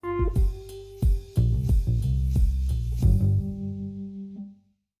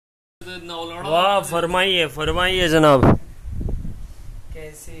वाह, फरमाइए फरमाइए जनाब।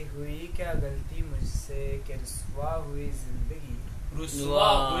 कैसे हुई क्या गलती मुझसे कि रुस्वा हुई जिंदगी, रुस्वा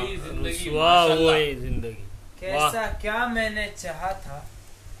हुई जिंदगी। कैसा क्या मैंने चाहा था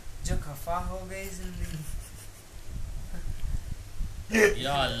जो खफा हो गई जिंदगी।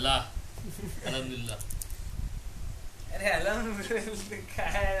 या अल्लाह, अल्हम्दुलिल्लाह। अरे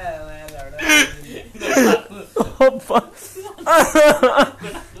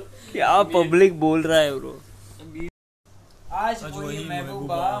क्या पब्लिक बोल रहा है ब्रो। आज वही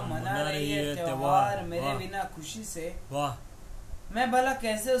महबूबा मना रही है त्योहार मेरे बिना खुशी से। वाह, मैं भला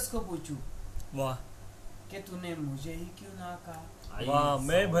कैसे उसको पूछूं वाह कि तूने मुझे ही क्यों ना कहा। वाह,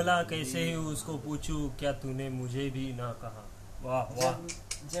 मैं भला कैसे ही उसको पूछूं क्या तूने मुझे भी ना कहा। वाह वाह।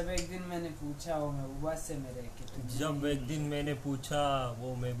 जब एक दिन मैंने पूछा वो महबूबा से मेरे कि जब एक दिन मैंने पूछा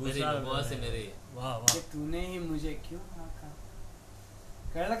वो महबूबा से मेरे, वाह वाह, कि तूने ही मुझे क्यों ना कहा।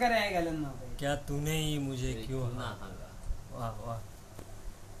 कर कर आए गलन ना भाई, क्या तूने ही मुझे क्यों ना कहा। वाह वाह।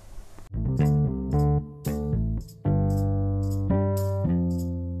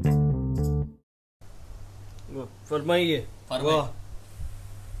 फरमाइए। वाह,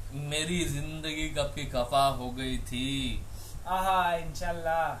 मेरी जिंदगी कब की खफा हो गई थी। आहा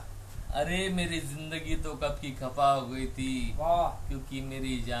इंशाल्लाह। अरे मेरी जिंदगी तो कब की खफा हो गई थी, वाह, क्योंकि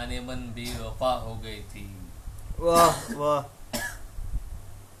मेरी जाने मन बेवफा हो गई थी। वाह वाह।